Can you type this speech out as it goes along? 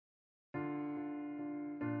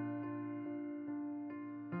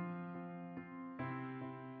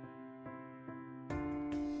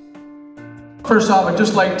First off, I'd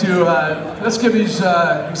just like to, let's give these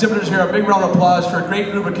exhibitors here a big round of applause for a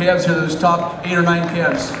great group of calves here, those top 8 or 9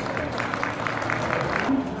 calves.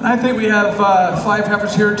 And I think we have 5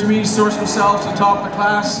 heifers here to me, sourced themselves to the top of the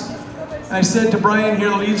class. And I said to Brian here,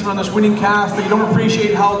 the leadsman on this winning calf, that you don't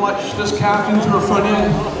appreciate how much this calf into her front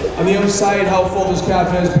end, and the outside how full this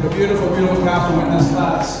calf is, but a beautiful, beautiful calf to win this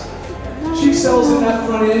class. She excels in that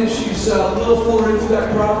front end. She's a little fuller into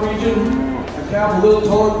that crop region. A calf a little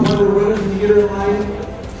taller than her winner can get her in line.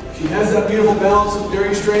 She has that beautiful balance of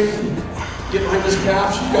dairy strength. Get behind this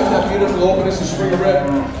calf. She's got that beautiful openness and spring of rib.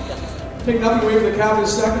 Take nothing away from the calf in a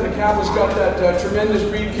second. The calf has got that tremendous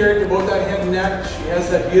breed character, both that head and neck. She has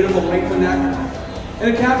that beautiful length of neck.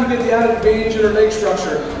 And the calf, you get the added advantage in her leg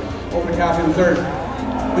structure over the calf in third.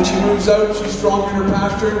 When she moves out, she's stronger in her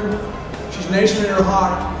posture. She's nicer in her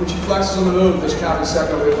hock. When she flexes on the move, this calf is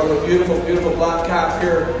second. We have a beautiful, beautiful black calf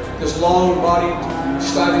here. This long-bodied,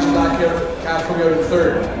 stylish black hair calf coming out in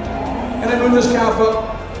third. And I move this calf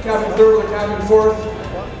up, calf in third with a calf in fourth.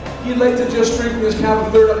 You'd like to just strengthen this calf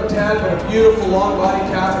in third up a tad, but a beautiful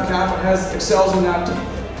long-bodied calf, a calf that excels in that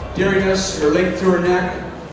dairiness, her length through her neck.